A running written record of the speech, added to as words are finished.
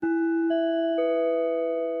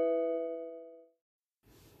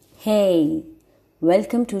Hey,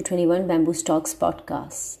 welcome to 21 Bamboo Stalks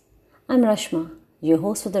podcast. I'm Rashma, your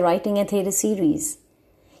host for the Writing and Theatre series.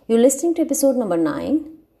 You're listening to episode number 9.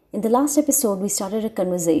 In the last episode, we started a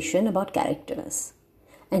conversation about characters.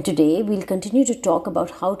 And today, we'll continue to talk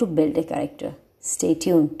about how to build a character. Stay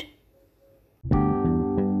tuned.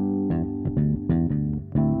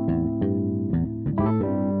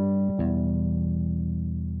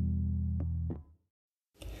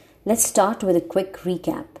 Let's start with a quick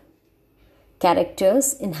recap.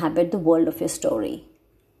 Characters inhabit the world of your story.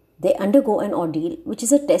 They undergo an ordeal, which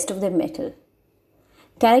is a test of their mettle.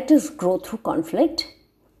 Characters grow through conflict,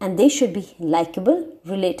 and they should be likable,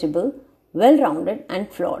 relatable, well-rounded,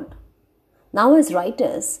 and flawed. Now, as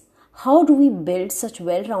writers, how do we build such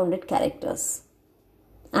well-rounded characters?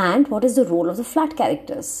 And what is the role of the flat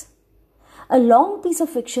characters? A long piece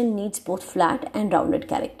of fiction needs both flat and rounded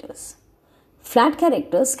characters. Flat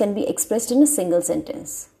characters can be expressed in a single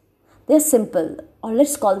sentence. They are simple, or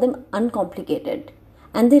let's call them uncomplicated,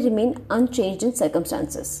 and they remain unchanged in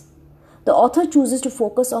circumstances. The author chooses to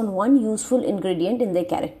focus on one useful ingredient in their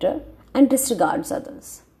character and disregards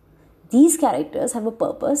others. These characters have a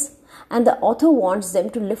purpose, and the author wants them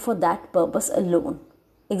to live for that purpose alone.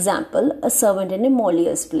 Example, a servant in a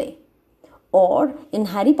Molière's play. Or, in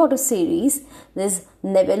Harry Potter series, there's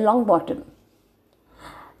Neville Longbottom.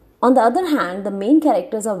 On the other hand, the main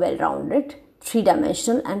characters are well-rounded,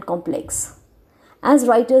 three-dimensional and complex. As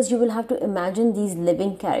writers, you will have to imagine these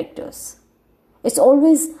living characters. It's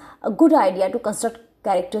always a good idea to construct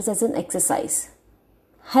characters as an exercise.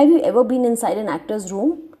 Have you ever been inside an actor's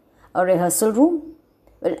room, a rehearsal room?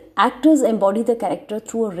 Well, actors embody the character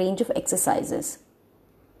through a range of exercises.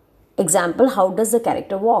 Example, how does the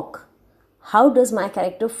character walk? How does my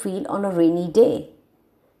character feel on a rainy day?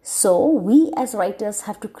 So, we as writers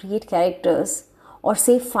have to create characters or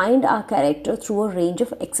say find our character through a range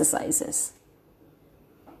of exercises.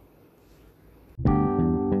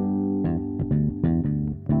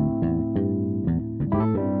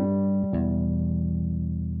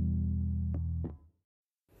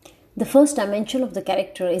 The first dimension of the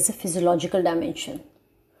character is a physiological dimension.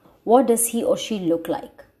 What does he or she look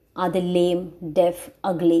like? Are they lame, deaf,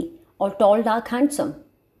 ugly, or tall, dark, handsome?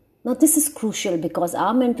 Now this is crucial because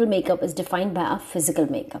our mental makeup is defined by our physical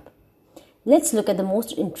makeup. Let's look at the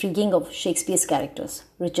most intriguing of Shakespeare's characters,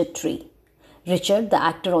 Richard III. Richard, the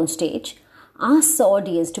actor on stage, asks the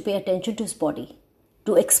audience to pay attention to his body,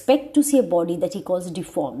 to expect to see a body that he calls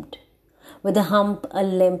deformed, with a hump, a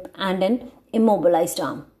limp, and an immobilized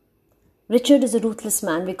arm. Richard is a ruthless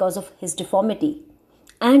man because of his deformity,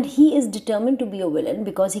 and he is determined to be a villain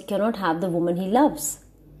because he cannot have the woman he loves.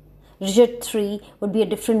 Richard III would be a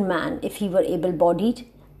different man if he were able-bodied,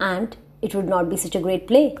 and it would not be such a great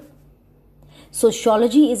play.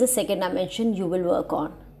 Sociology is the second dimension you will work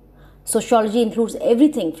on. Sociology includes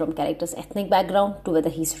everything from character's ethnic background to whether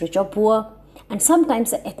he's rich or poor, and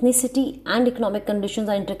sometimes the ethnicity and economic conditions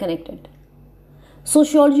are interconnected.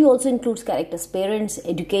 Sociology also includes character's parents,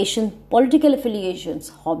 education, political affiliations,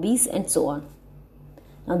 hobbies, and so on.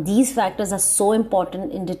 Now, these factors are so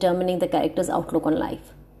important in determining the character's outlook on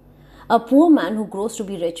life. A poor man who grows to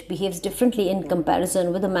be rich behaves differently in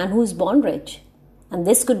comparison with a man who is born rich. And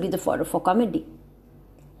this could be the fodder for comedy.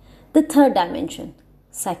 The third dimension,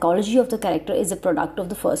 psychology of the character, is a product of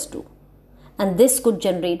the first two. And this could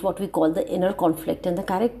generate what we call the inner conflict in the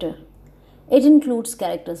character. It includes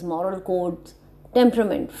character's moral codes,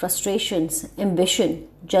 temperament, frustrations, ambition,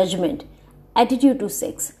 judgment, attitude to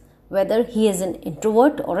sex, whether he is an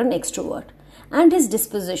introvert or an extrovert, and his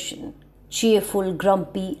disposition, cheerful,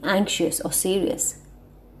 grumpy, anxious, or serious.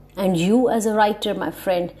 And you as a writer, my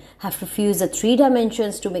friend, have to fuse the three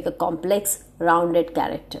dimensions to make a complex, rounded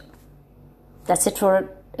character. That's it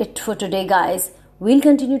for today, guys. We'll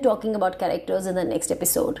continue talking about characters in the next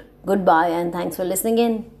episode. Goodbye and thanks for listening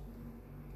in.